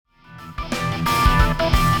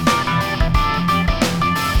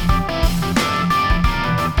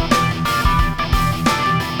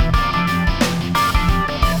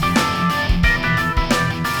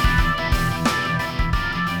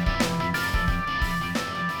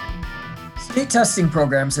State testing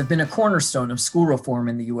programs have been a cornerstone of school reform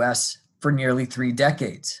in the U.S. for nearly 3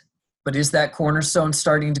 decades. But is that cornerstone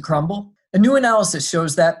starting to crumble? A new analysis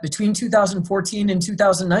shows that between 2014 and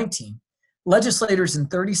 2019, legislators in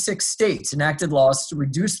 36 states enacted laws to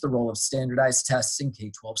reduce the role of standardized tests in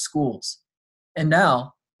K-12 schools. And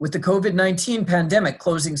now, with the COVID-19 pandemic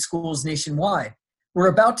closing schools nationwide, we're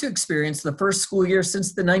about to experience the first school year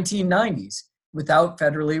since the 1990s without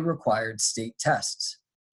federally required state tests.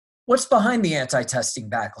 What's behind the anti-testing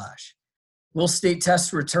backlash? Will state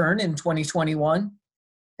tests return in 2021?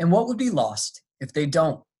 And what would be lost if they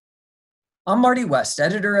don't? I'm Marty West,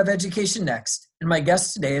 editor of Education Next, and my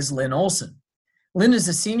guest today is Lynn Olson. Lynn is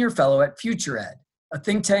a senior fellow at FutureEd, a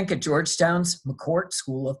think tank at Georgetown's McCourt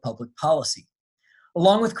School of Public Policy.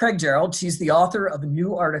 Along with Craig Gerald, she's the author of a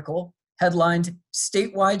new article headlined,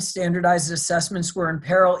 "Statewide Standardized Assessments Were in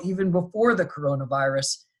Peril Even Before the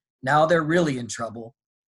Coronavirus. Now They're Really in Trouble."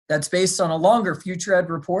 That's based on a longer FutureEd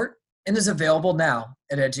report and is available now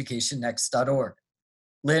at educationnext.org.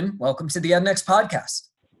 Lynn, welcome to the EdNext podcast.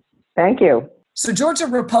 Thank you. So Georgia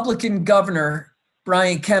Republican Governor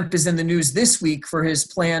Brian Kemp is in the news this week for his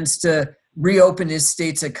plans to reopen his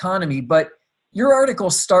state's economy, but your article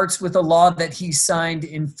starts with a law that he signed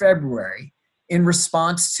in February in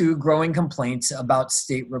response to growing complaints about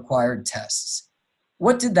state-required tests.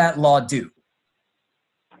 What did that law do?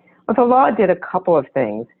 Well, the law did a couple of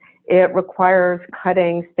things. It requires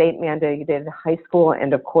cutting state-mandated high school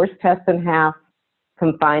end-of-course tests in half,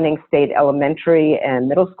 confining state elementary and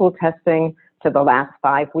middle school testing to the last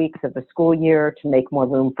 5 weeks of the school year to make more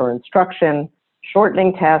room for instruction,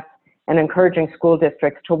 shortening tests, and encouraging school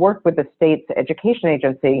districts to work with the state's education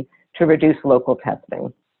agency to reduce local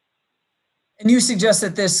testing. And you suggest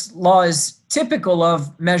that this law is typical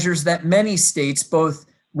of measures that many states, both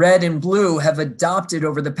red and blue, have adopted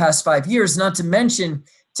over the past 5 years, not to mention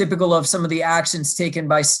typical of some of the actions taken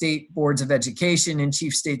by state boards of education and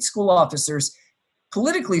chief state school officers.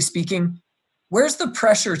 Politically speaking, where's the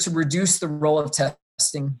pressure to reduce the role of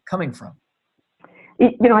testing coming from?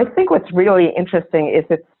 I think what's really interesting is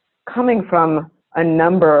it's coming from a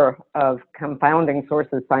number of confounding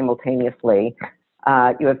sources simultaneously.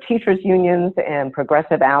 You have teachers' unions and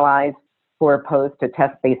progressive allies who are opposed to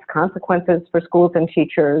test-based consequences for schools and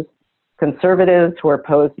teachers, conservatives who are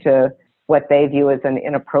opposed to what they view as an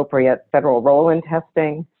inappropriate federal role in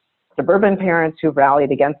testing, suburban parents who've rallied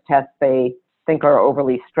against tests they think are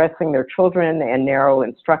overly stressing their children and narrow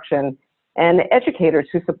instruction, and educators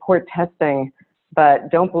who support testing but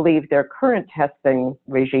don't believe their current testing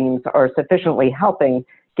regimes are sufficiently helping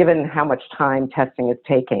given how much time testing is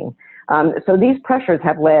taking. So these pressures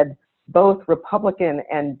have led both Republican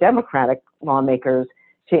and Democratic lawmakers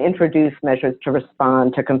to introduce measures to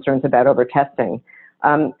respond to concerns about overtesting.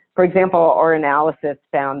 For example, our analysis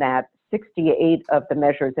found that 68 of the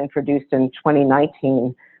measures introduced in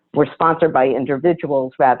 2019 were sponsored by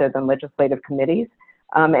individuals rather than legislative committees.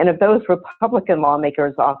 And of those, Republican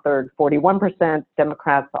lawmakers authored 41%,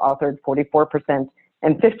 Democrats authored 44%,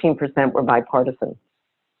 and 15% were bipartisan.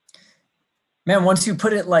 Man, once you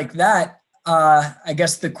put it like that, I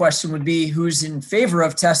guess the question would be who's in favor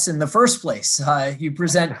of tests in the first place? You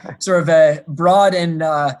present sort of a broad and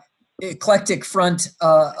eclectic front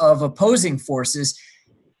of opposing forces.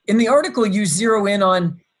 In the article, you zero in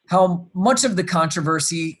on how much of the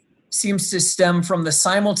controversy seems to stem from the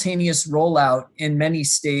simultaneous rollout in many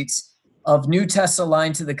states of new tests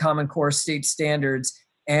aligned to the Common Core state standards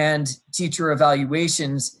and teacher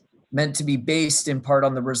evaluations meant to be based in part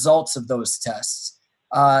on the results of those tests.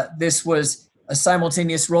 This was a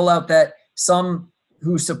simultaneous rollout that some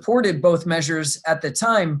who supported both measures at the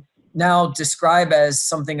time now describe as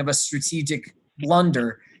something of a strategic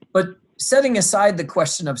blunder. But setting aside the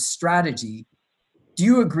question of strategy, do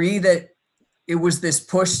you agree that it was this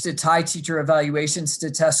push to tie teacher evaluations to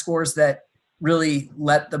test scores that really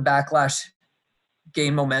let the backlash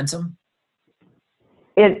gain momentum?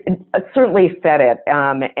 It certainly fed it.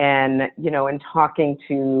 And, in talking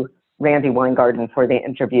to Randi Weingarten for the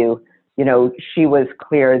interview, she was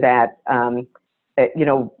clear that, the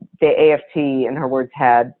AFT, in her words,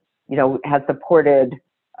 has supported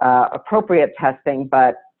appropriate testing,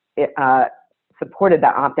 but it supported the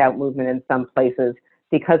opt-out movement in some places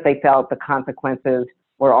because they felt the consequences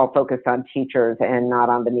were all focused on teachers and not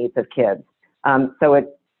on the needs of kids. So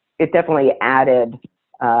it definitely added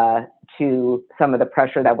to some of the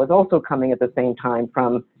pressure that was also coming at the same time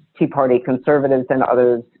from Tea Party conservatives and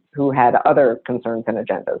others who had other concerns and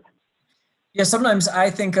agendas. Yeah, sometimes I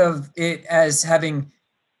think of it as having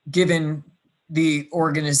given the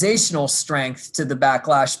organizational strength to the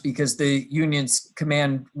backlash because the unions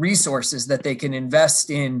command resources that they can invest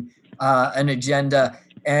in an agenda,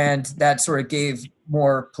 and that sort of gave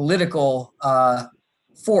more political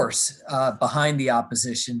force behind the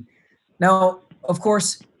opposition. Now, of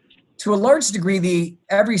course, to a large degree, the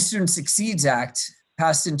Every Student Succeeds Act,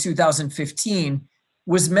 passed in 2015,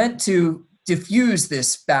 was meant to diffuse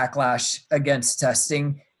this backlash against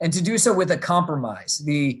testing and to do so with a compromise.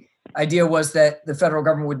 The idea was that the federal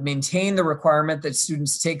government would maintain the requirement that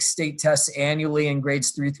students take state tests annually in grades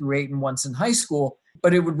 3 through 8 and once in high school,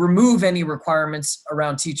 but it would remove any requirements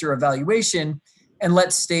around teacher evaluation and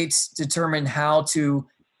let states determine how to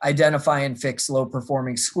identify and fix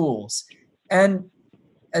low-performing schools. And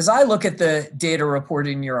as I look at the data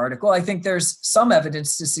reported in your article, I think there's some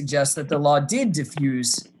evidence to suggest that the law did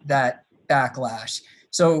diffuse that backlash.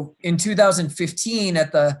 So in 2015,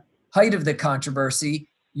 at the height of the controversy,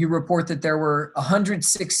 you report that there were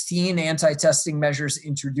 116 anti-testing measures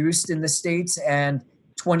introduced in the states and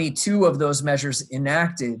 22 of those measures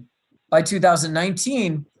enacted. By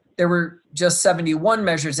 2019, there were just 71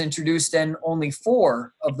 measures introduced and only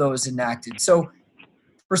 4 of those enacted. So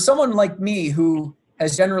for someone like me who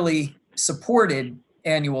has generally supported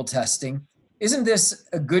annual testing, isn't this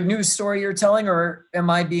a good news story you're telling, or am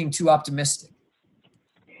I being too optimistic?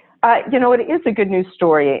 It is a good news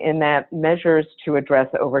story in that measures to address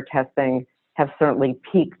overtesting have certainly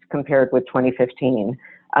peaked compared with 2015.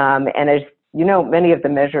 And as you know, many of the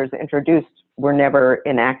measures introduced were never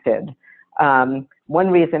enacted. One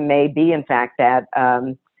reason may be, in fact, that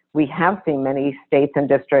we have seen many states and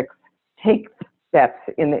districts take steps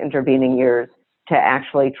in the intervening years to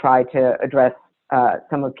actually try to address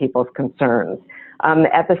some of people's concerns.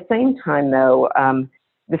 At the same time, though,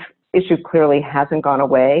 this issue clearly hasn't gone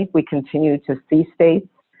away. We continue to see states,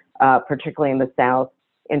 particularly in the South,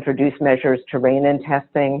 introduce measures to rein in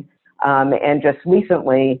testing. And just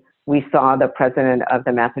recently, we saw the president of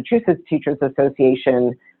the Massachusetts Teachers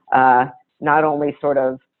Association not only sort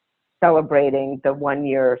of celebrating the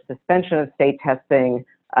 1-year suspension of state testing,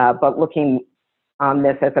 but looking on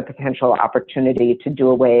this as a potential opportunity to do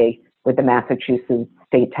away with the Massachusetts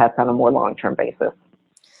state test on a more long-term basis.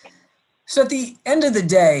 So at the end of the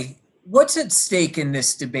day, what's at stake in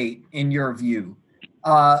this debate, in your view?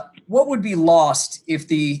 What would be lost if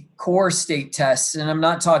the core state tests, and I'm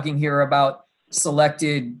not talking here about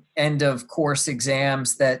selected end of course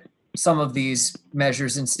exams that some of these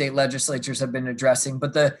measures in state legislatures have been addressing,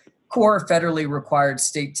 but the core federally required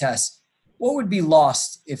state tests, what would be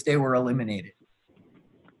lost if they were eliminated?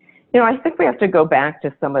 I think we have to go back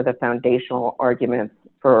to some of the foundational arguments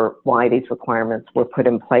for why these requirements were put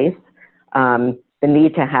in place. The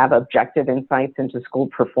need to have objective insights into school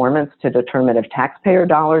performance to determine if taxpayer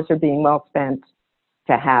dollars are being well spent,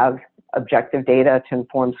 to have objective data to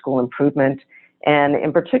inform school improvement, and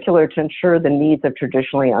in particular to ensure the needs of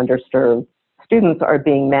traditionally underserved students are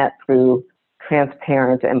being met through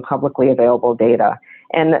transparent and publicly available data.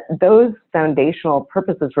 And those foundational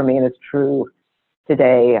purposes remain as true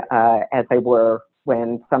today as they were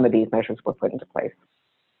when some of these measures were put into place.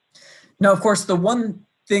 Now, of course, the one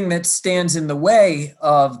thing that stands in the way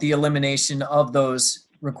of the elimination of those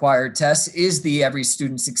required tests is the Every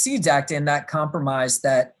Student Succeeds Act and that compromise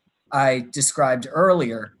that I described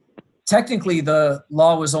earlier. Technically, the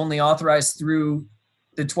law was only authorized through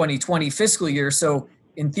the 2020 fiscal year, so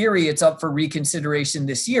in theory, it's up for reconsideration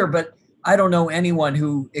this year, but I don't know anyone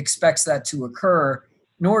who expects that to occur,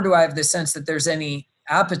 nor do I have the sense that there's any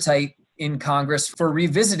appetite in Congress for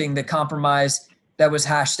revisiting the compromise that was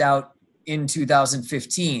hashed out in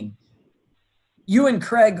 2015. You and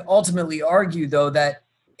Craig ultimately argue, though, that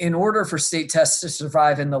in order for state tests to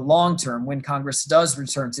survive in the long term, when Congress does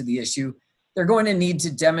return to the issue, they're going to need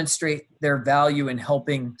to demonstrate their value in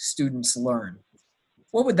helping students learn.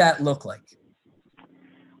 What would that look like?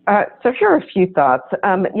 So here are a few thoughts.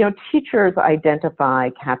 Teachers identify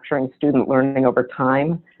capturing student learning over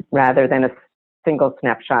time rather than a single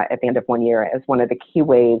snapshot at the end of 1 year as one of the key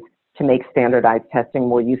ways to make standardized testing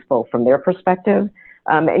more useful from their perspective.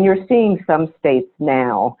 And you're seeing some states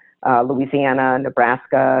now, Louisiana,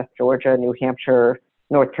 Nebraska, Georgia, New Hampshire,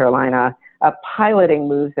 North Carolina, piloting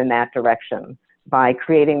moves in that direction by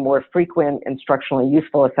creating more frequent instructionally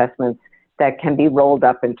useful assessments that can be rolled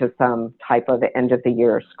up into some type of end of the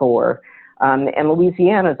year score. And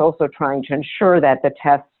Louisiana is also trying to ensure that the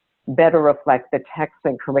tests better reflect the text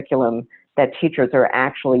and curriculum that teachers are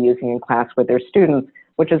actually using in class with their students,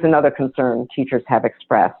 which is another concern teachers have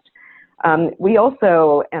expressed. We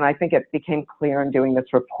also, and I think it became clear in doing this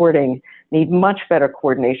reporting, need much better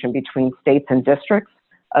coordination between states and districts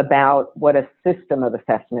about what a system of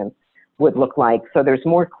assessments would look like. So there's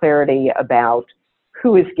more clarity about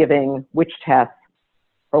who is giving which tests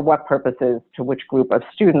for what purposes to which group of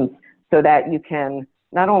students so that you can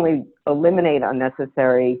not only eliminate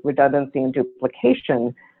unnecessary redundancy and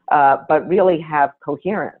duplication, but really have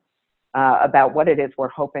coherence about what it is we're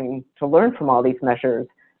hoping to learn from all these measures,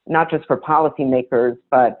 not just for policymakers,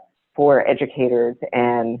 but for educators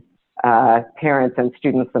and parents and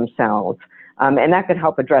students themselves. And that could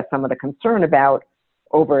help address some of the concern about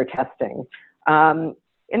over-testing.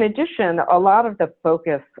 In addition, a lot of the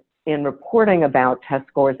focus in reporting about test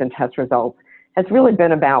scores and test results has really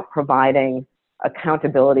been about providing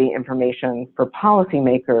accountability information for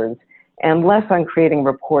policymakers and less on creating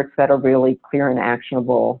reports that are really clear and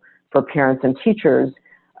actionable for parents and teachers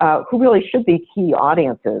who really should be key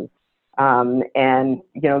audiences. And,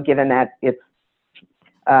 given that it's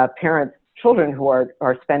parents, children who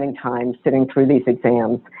are spending time sitting through these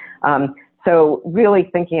exams. So really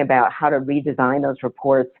thinking about how to redesign those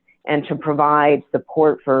reports and to provide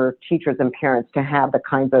support for teachers and parents to have the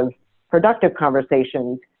kinds of productive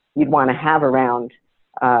conversations you'd want to have around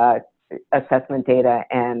assessment data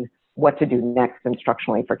and what to do next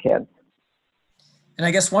instructionally for kids. And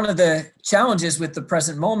I guess one of the challenges with the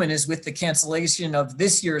present moment is with the cancellation of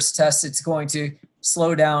this year's tests, it's going to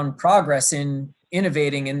slow down progress in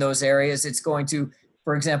innovating in those areas. It's going to,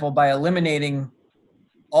 for example, by eliminating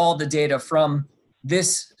all the data from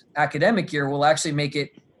this academic year, will actually make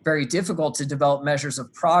it very difficult to develop measures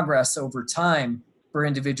of progress over time for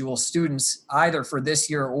individual students, either for this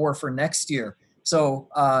year or for next year. So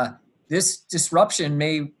this disruption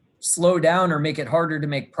may slow down or make it harder to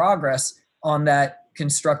make progress on that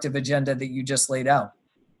constructive agenda that you just laid out.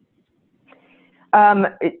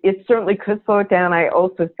 It certainly could slow it down. I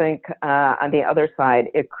also think on the other side,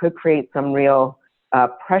 it could create some real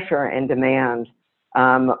pressure and demand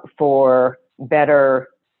for better,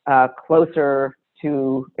 closer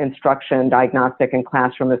to instruction, diagnostic and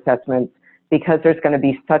classroom assessments, because there's going to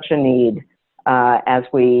be such a need as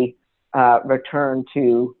we return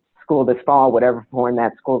to school this fall, whatever form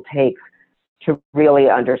that school takes, to really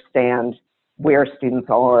understand where students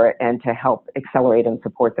are and to help accelerate and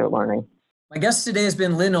support their learning. My guest today has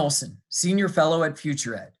been Lynn Olson, Senior Fellow at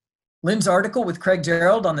FutureEd. Lynn's article with Craig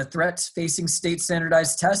Gerald on the threats facing state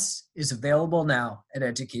standardized tests is available now at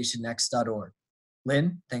educationnext.org.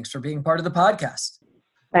 Lynn, thanks for being part of the podcast.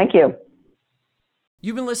 Thank you.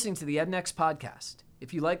 You've been listening to the EdNext podcast.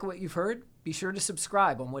 If you like what you've heard, be sure to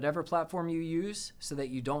subscribe on whatever platform you use so that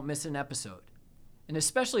you don't miss an episode. And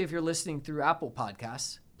especially if you're listening through Apple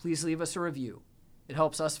Podcasts, please leave us a review. It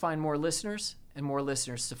helps us find more listeners and more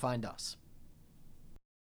listeners to find us.